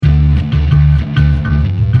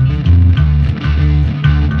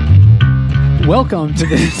Welcome to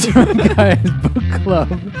the Drunk Guys Book Club,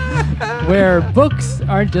 where books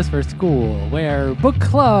aren't just for school, where book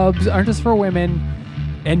clubs aren't just for women,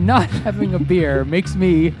 and not having a beer makes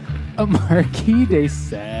me a Marquis de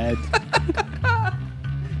Sade.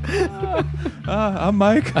 I'm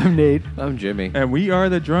Mike. I'm Nate. I'm Jimmy. And we are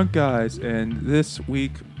the Drunk Guys. And this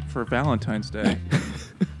week for Valentine's Day,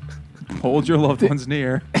 hold your loved ones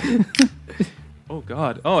near. Oh,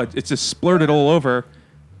 God. Oh, it's just splurted all over.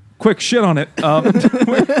 Quick shit on it.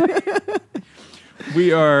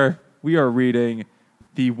 We are reading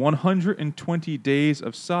the 120 Days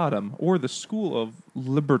of Sodom, or the School of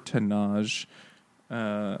Libertinage.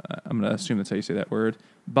 I'm going to assume that's how you say that word.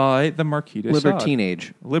 By the Marquis de Sade.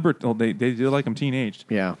 Libertinage. They do like them teenaged.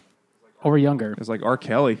 Yeah. Or younger. It's like R.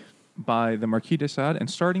 Kelly by the Marquis de Sade, and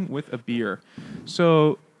starting with a beer.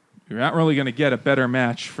 So you're not really going to get a better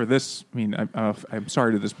match for this. I mean, I'm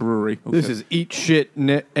sorry to this brewery. Okay. This is Eat Shit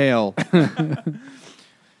Ale.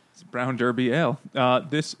 It's Brown Derby Ale.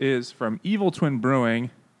 This is from Evil Twin Brewing,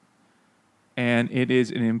 and it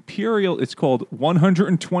is an imperial. It's called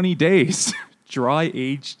 120 Days Dry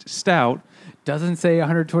Aged Stout. Doesn't say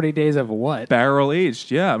 120 days of what? Barrel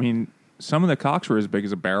aged. Yeah, I mean, some of the cocks were as big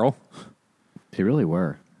as a barrel, They really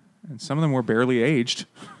were. and some of them were barely aged.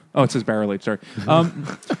 Oh, it says barrel aged. Sorry.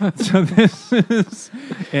 So this is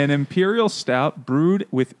an imperial stout brewed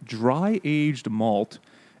with dry aged malt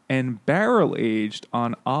and barrel aged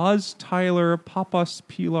on Oz Tyler Papas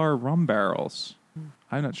Pilar rum barrels.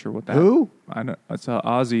 I'm not sure what that. Who? I know it's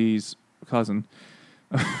Ozzy's cousin.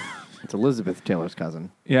 It's Elizabeth Taylor's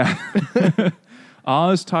cousin. Yeah.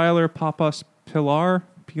 Oz Tyler Papas Pilar.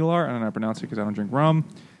 I don't know how to pronounce it because I don't drink rum.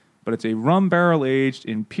 But it's a rum barrel-aged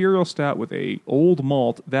imperial stout with a old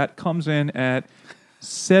malt that comes in at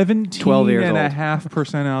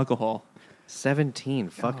 17.5% alcohol. 17.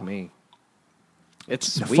 Fuck me.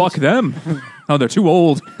 It's sweet. Fuck them. Oh, they're too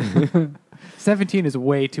old. 17 is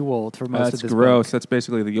way too old for most of That's this gross. book. That's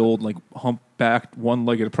basically the old, like, humpbacked,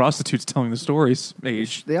 one-legged prostitutes telling the stories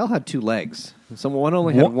age. They all had two legs. One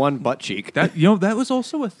only had one butt cheek. That that was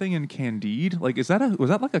also a thing in Candide. Like, was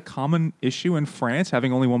that like a common issue in France,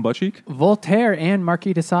 having only one butt cheek? Voltaire and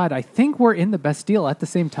Marquis de Sade, I think, were in the Bastille at the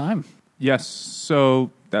same time. Yes.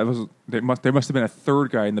 So there must have been a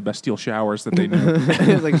third guy in the Bastille showers that they knew.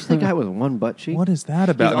 It's like, just the guy with one butt cheek. What is that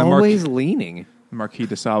about? He's always leaning. The Marquis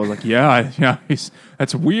de Sade was like, yeah,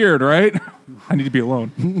 that's weird, right? I need to be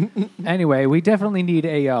alone. Anyway, we definitely need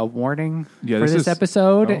a warning for this this is-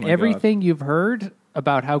 episode. oh my Everything you've heard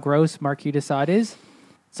about how gross Marquis de Sade is,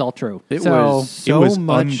 it's all true. It So- was so was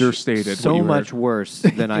much, understated, what so you much heard. worse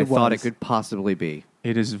than I It thought it was. could possibly be.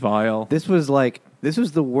 It is vile. This was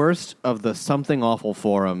the worst of the Something Awful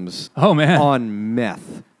forums Oh, man. on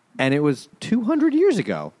meth. And it was 200 years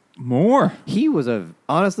ago. More. He was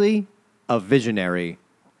honestly a visionary,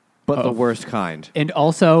 but the worst kind. And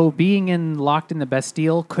also, being locked in the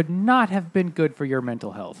Bastille could not have been good for your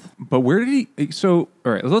mental health. But where did he... So,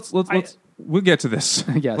 all right, let's we'll get to this.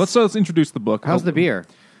 Yes. Let's introduce the book. How's the beer?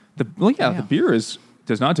 The beer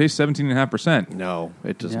does not taste 17.5%. No,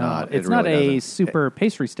 it does No, not. it's It not really a doesn't. super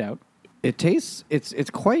pastry stout. It tastes. It's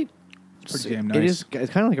quite. Pretty damn It nice. is.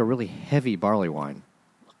 It's kind of like a really heavy barley wine.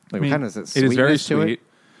 Like I mean, kind of it is very to it. sweet.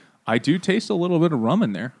 I do taste a little bit of rum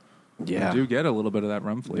in there. Yeah, I do get a little bit of that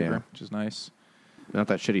rum flavor, Yeah. which is nice. not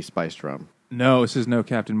that shitty spiced rum. No, this is no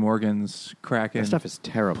Captain Morgan's Kraken. That stuff is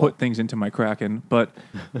terrible. Put things into my Kraken, but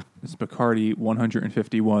it's Bacardi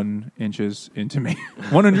 151 inches into me.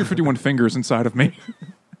 151 fingers inside of me.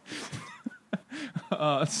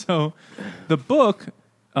 So the book,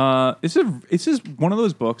 this is one of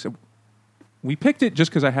those books. We picked it just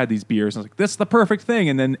because I had these beers. I was like, "This is the perfect thing."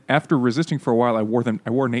 And then after resisting for a while, I wore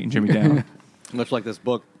Nate and Jimmy down. Much like this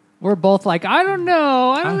book. We're both like, I don't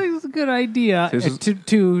know. I don't think it's a good idea. This is-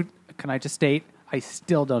 Can I just state, I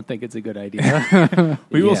still don't think it's a good idea.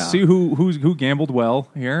 We will Yeah. see who gambled well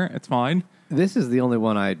here. It's fine. This is the only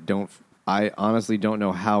one I don't. I honestly don't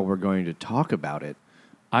know how we're going to talk about it.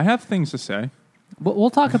 I have things to say.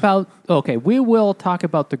 We'll talk about, we will talk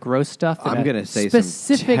about the gross stuff. in I'm a going to say some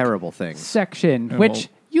specific terrible things. section, And which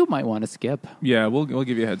you might want to skip. Yeah, we'll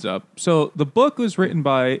give you a heads up. So the book was written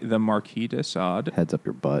by the Marquis de Sade. Heads up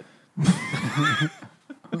your butt.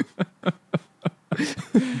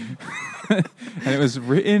 And it was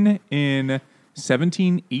written in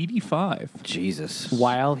 1785. Jesus.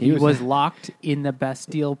 While he was locked in the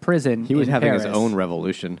Bastille prison, He was in having Paris. his own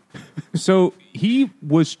revolution. So he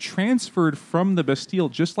was transferred from the Bastille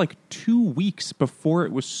just like 2 weeks before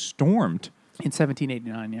it was stormed. in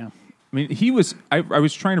 1789. Yeah. I mean, he was. I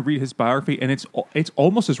was trying to read his biography, and it's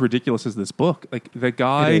almost as ridiculous as this book. Like the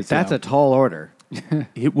guy, That's a tall order.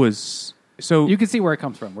 it was So You can see where it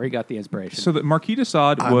comes from, where he got the inspiration. So the Marquis de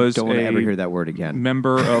Sade was don't want to a ever hear that word again.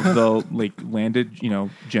 member of the landed,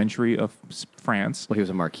 gentry of France. Well, he was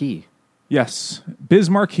a marquis. Yes, Biz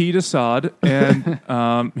Marquis de Sade,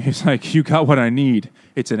 and he's like, "You got what I need.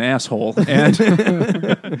 It's an asshole." And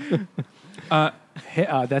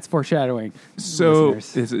that's foreshadowing. so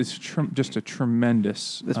listeners. it's just a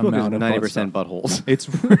tremendous This book is amount of 90% buttholes. It's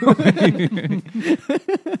really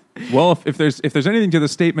well. If there's anything to the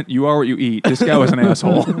statement, "You are what you eat," this guy was an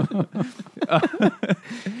asshole.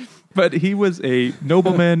 But he was a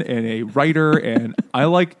nobleman and a writer, and I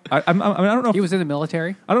don't know. If, He was in the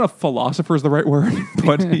military. I don't know if philosopher is the right word,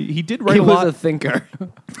 but he did write He a was lot a thinker.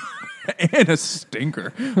 and a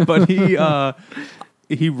stinker. But he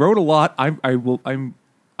wrote a lot.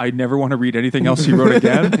 I never want to read anything else he wrote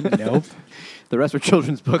again. Nope. The rest were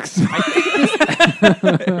children's books.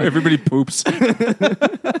 Everybody poops.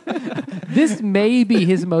 This may be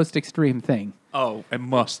his most extreme thing. Oh, it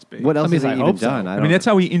must be. What else mean, has he I even hope so. done? I mean, that's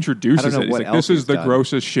how he introduces I don't know it. He's what like, else "This is he's the done.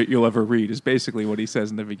 grossest shit you'll ever read." Is basically what he says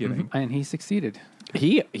in the beginning. And he succeeded.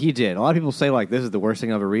 He did. A lot of people say like this is the worst thing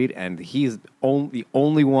I'll ever read, and he's the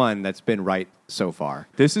only one that's been right so far.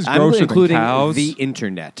 This is I'm grosser including than cows. the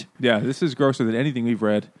internet. Yeah, this is grosser than anything we've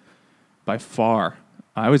read by far.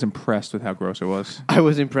 I was impressed with how gross it was. I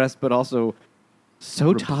was impressed, but also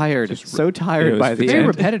so tired. just So it tired was by the Very end.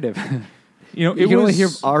 repetitive. You can only hear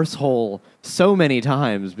arsehole so many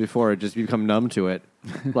times before it just become numb to it.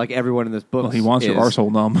 Like everyone in this book. Well, he wants your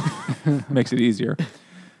arsehole numb. Makes it easier.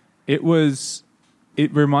 It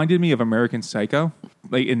reminded me of American Psycho,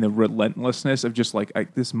 like in the relentlessness of just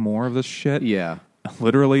like this more of this shit. Yeah.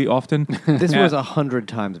 Literally often. This Yeah. was 100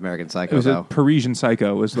 times American Psycho, It was though. a Parisian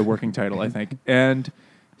Psycho was the working title, I think. And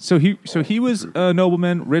so he was a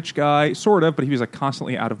nobleman, rich guy, sort of, but he was like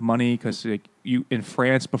constantly out of money because like you in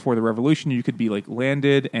France before the revolution, you could be like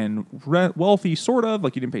landed and wealthy, sort of,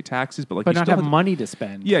 like you didn't pay taxes, but like But you not still have had money to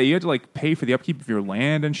spend. Yeah, you had to like pay for the upkeep of your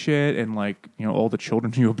land and shit, and like all the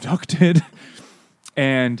children you abducted,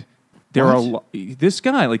 and. There are this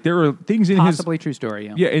guy like there are things in Possibly true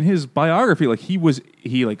story. yeah, in his biography, like he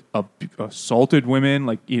assaulted women,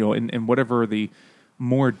 like in whatever the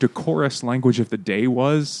more decorous language of the day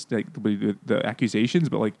was, like the accusations.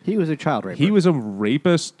 But like He was a child raper. he was a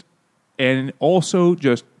rapist and also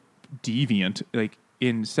just deviant, like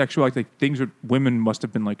in sexual act, like things where women must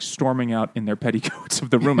have been like storming out in their petticoats of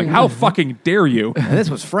the room, like how fucking dare you? And this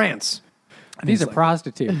was France. These are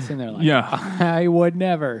prostitutes, and they're like, Yeah. I would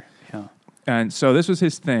never. Yeah. And so this was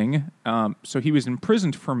his thing. So he was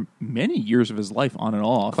imprisoned for many years of his life, on and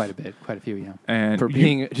off. Quite a few, yeah. And For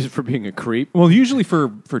being a creep. well, usually for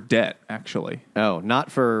debt, actually. Oh,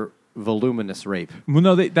 not for voluminous rape. Well,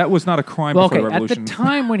 no, that was not a crime Well, before okay, the at the revolution.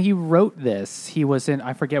 time when he wrote this, he was in,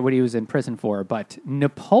 I forget what he was in prison for, but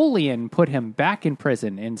Napoleon put him back in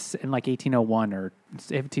prison in like 1801 or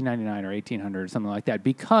 1799 or 1800 or something like that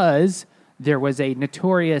because there was a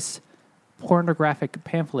notorious pornographic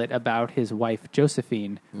pamphlet about his wife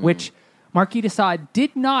Josephine, which Marquis de Sade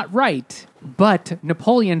did not write, but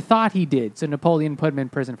Napoleon thought he did. So Napoleon put him in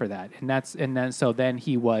prison for that, so then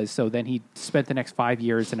he spent the next 5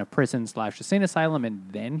 years in a prison / insane asylum, and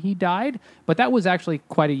then he died. But that was actually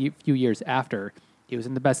quite a few years after he was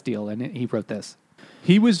in the Bastille, and he wrote this.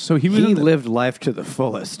 He Lived life to the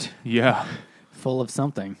fullest. Yeah. Full of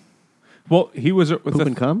something. Well, he was Poop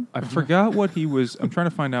and cum? I forgot what he was. I'm trying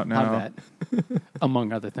to find out now. Of that,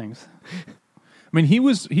 among other things. I mean,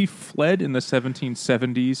 he fled in the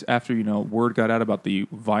 1770s after word got out about the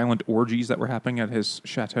violent orgies that were happening at his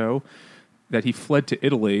chateau. That he fled to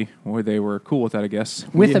Italy, where they were cool with that, I guess.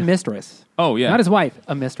 With a mistress. Oh yeah, Not his wife,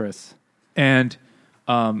 a mistress. and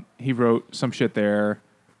he wrote some shit there,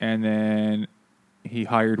 and then he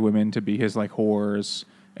hired women to be his like whores,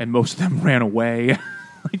 and most of them ran away.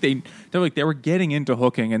 They were getting into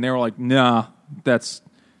hooking, and they were like, nah,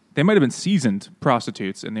 they might have been seasoned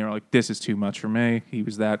prostitutes, and they were like, this is too much for me. He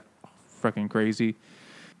was that fucking crazy.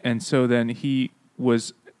 And so then he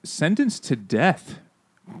was sentenced to death,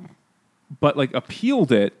 but like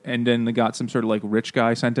appealed it, and then they got some sort of like rich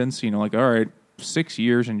guy sentence, like, all right, 6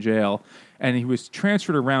 years in jail. And he was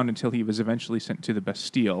transferred around until he was eventually sent to the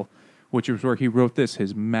Bastille, which was where he wrote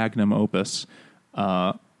his magnum opus.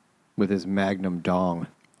 With his magnum dong.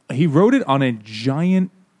 He wrote it on a giant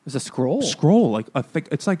It was a scroll. scroll,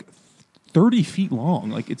 it's like 30 feet long.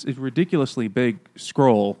 Like it's a ridiculously big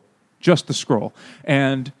scroll, just the scroll.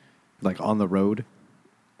 And Like on the road.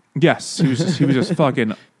 yes, he was just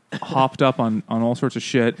fucking hopped up on all sorts of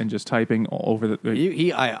shit and just typing all over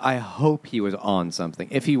the. I hope he was on something.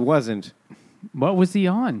 If he wasn't, What was he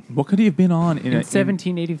on? What could he have been on in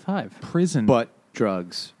 1785. prison? but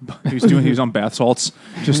drugs. He was on bath salts,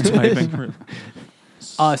 just typing.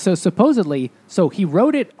 So supposedly, he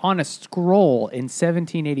wrote it on a scroll in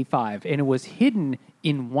 1785, and it was hidden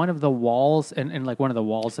in one of the walls, and like one of the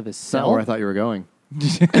walls of his That's not cell. where I thought you were going.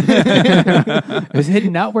 It was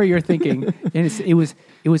hidden not where you're thinking, and it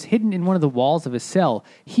was hidden in one of the walls of his cell.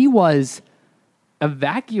 He was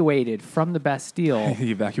evacuated from the Bastille.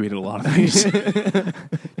 He evacuated a lot of things.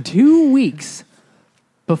 2 weeks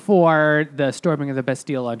before the storming of the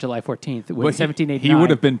Bastille on July 14th, with 1789. He would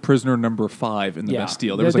have been prisoner number 5 in the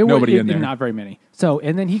Bastille. There was nobody in there. Not very many. So,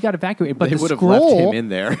 and then he got evacuated, but They the would have scroll left him in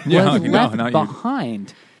there. was left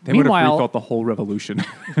behind. They would have Meanwhile, refought the whole revolution.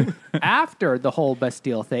 after the whole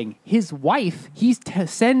Bastille thing, his wife,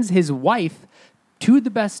 sends his wife to the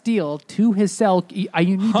Bastille, to his cell. You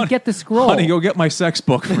need to get the scroll. Honey, go get my sex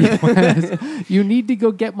book for me. You need to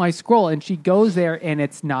go get my scroll. And she goes there, and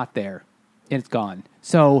it's not there. And it's gone.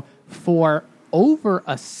 So for over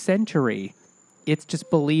a century, it's just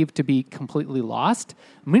believed to be completely lost.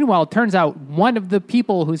 Meanwhile, it turns out one of the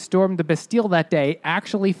people who stormed the Bastille that day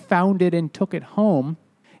actually found it and took it home.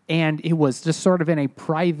 And it was just sort of in a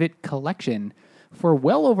private collection for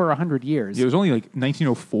well over 100 years. It was only like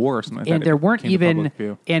 1904 or something like that. And there weren't even,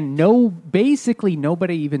 basically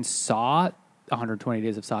nobody even saw 120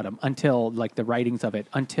 Days of Sodom until like the writings of it,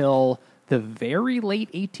 until the very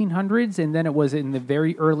late 1800s. And then it was in the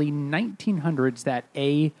very early 1900s that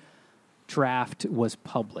a draft was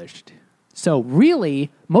published. So really,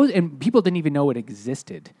 and people didn't even know it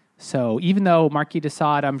existed. So even though Marquis de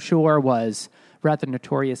Sade, I'm sure, was rather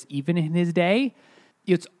notorious even in his day,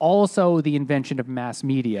 it's also the invention of mass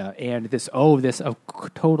media and this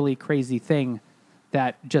totally crazy thing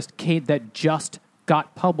that just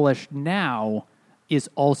got published now is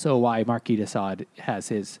also why Marquis de Sade has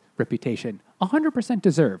his reputation. 100%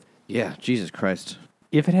 deserved. Yeah, Jesus Christ.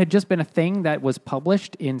 If it had just been a thing that was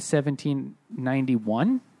published in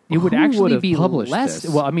 1791, it would Who actually would have be published less.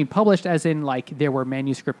 this? Well, I mean, published as in like there were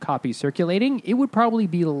manuscript copies circulating. It would probably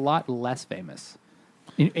be a lot less famous.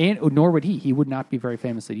 And nor would he. He would not be very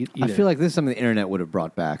famous either. I feel like this is something the internet would have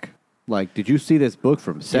brought back. Like, did you see this book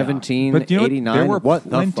from But 1789? there were What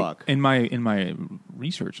plenty, the fuck? In my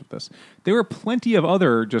research of this, there were plenty of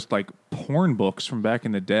other just like porn books from back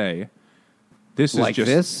in the day. This Like is just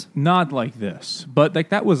this? not like this, but like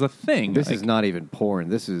that was a thing. This like, is not even porn.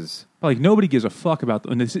 This is... like nobody gives a fuck about.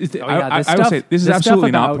 And this is, I would stuff- say this is the stuff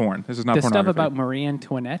absolutely not about- porn. This is not the pornography. stuff about Marie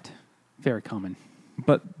Antoinette, very common.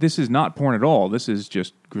 But this is not porn at all. This is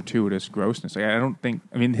just gratuitous grossness. Like, I don't think.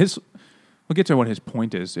 I mean, we'll get to what his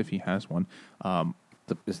point is if he has one.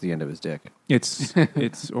 It's the end of his dick.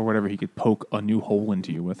 It's or whatever he could poke a new hole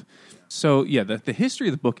into you with. So yeah, the history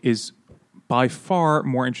of the book is by far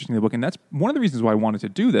more interesting than the book, and that's one of the reasons why I wanted to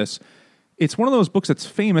do this. It's one of those books that's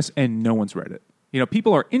famous and no one's read it. You know,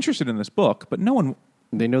 people are interested in this book, but no one.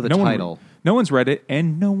 They know the title. No one's read it,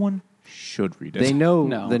 and no one should read it. They know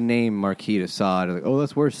No. the name Marquis de Sade. Like, oh,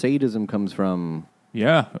 that's where sadism comes from.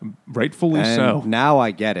 Yeah, rightfully And so. now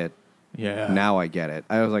I get it. Yeah. Now I get it.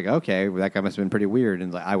 I was like, okay, that guy must have been pretty weird,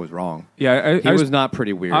 and like, I was wrong. Yeah, He was not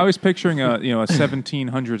pretty weird. I was picturing a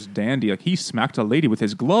 1700s dandy, like he smacked a lady with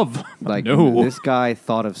his glove. like, no, this guy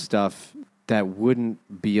thought of stuff that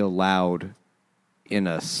wouldn't be allowed in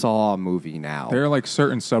a Saw movie now. there are like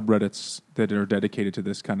certain subreddits that are dedicated to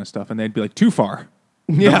this kind of stuff, and they'd be like, too far.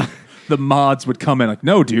 Yeah. The mods would come in like,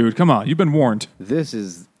 no, dude, come on, you've been warned. This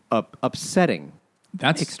is upsetting.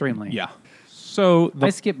 That's Extremely. Yeah. So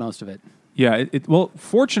I skipped most of it. yeah, well,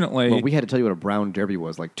 fortunately, Well, we had to tell you what a brown derby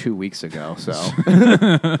was like 2 weeks ago, so...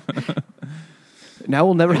 Now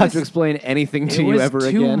we'll never have to explain anything to you ever It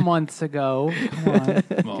was 2 again. months ago. Come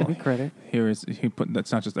on. Give me credit.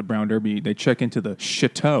 that's not just a brown derby. They check into the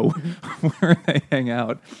chateau where they hang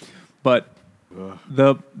out. But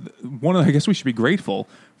I guess we should be grateful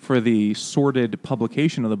for the sordid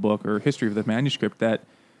publication of the book or history of the manuscript that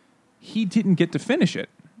he didn't get to finish it.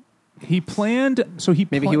 He planned,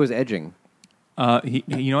 Maybe he was edging. you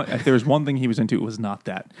know what? If there was one thing he was into, it was not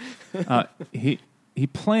that. He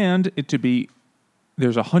planned it to be.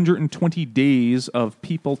 There's 120 days of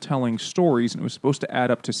people telling stories, and it was supposed to add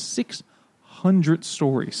up to 600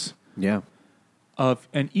 stories. Yeah.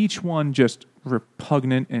 And each one just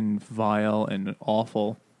repugnant and vile and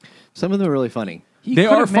awful. Some of them are really funny. They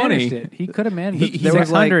are funny. He could have managed it. There was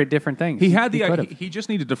 600 different things. He had the could've. he just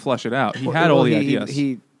needed to flesh it out. He had all the ideas.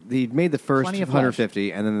 He made the first Plenty of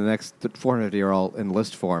 150, and then the next 450 are all in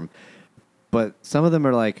list form. But some of them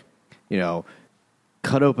are like,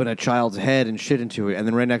 cut open a child's head and shit into it, and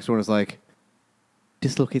then right next one is like,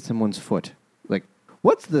 dislocate someone's foot. Like,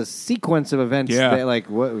 what's the sequence of events? Yeah. That, like,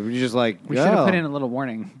 what? You just like We should have put in a little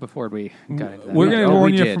warning before we got into that. We're going to Oh,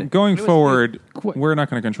 warn we you did. from going was- forward. Qu- We're not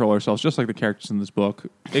going to control ourselves, just like the characters in this book.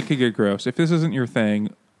 It could get gross if this isn't your thing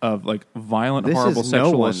of like violent, This horrible is no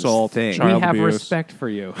sexual one's assault, thing. We child have abuse. respect for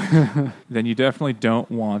you. Then you definitely don't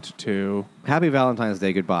want to. Happy Valentine's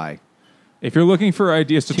Day. Goodbye. If you're looking for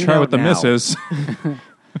ideas to Tune try out with the now. missus,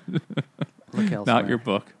 Look elsewhere. not your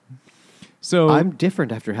book. So I'm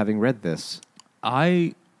different after having read this.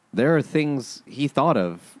 There are things he thought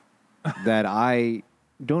of that I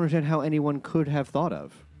don't understand how anyone could have thought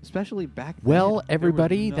of, especially back then. Well,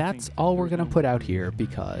 everybody, nothing- that's all we're going to put out here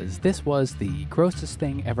because this was the grossest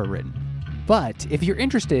thing ever written. But if you're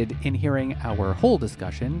interested in hearing our whole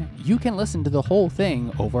discussion, you can listen to the whole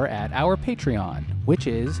thing over at our Patreon, which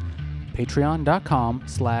is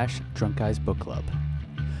patreon.com/drunkguysbookclub.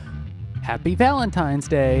 Happy Valentine's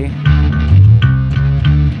Day!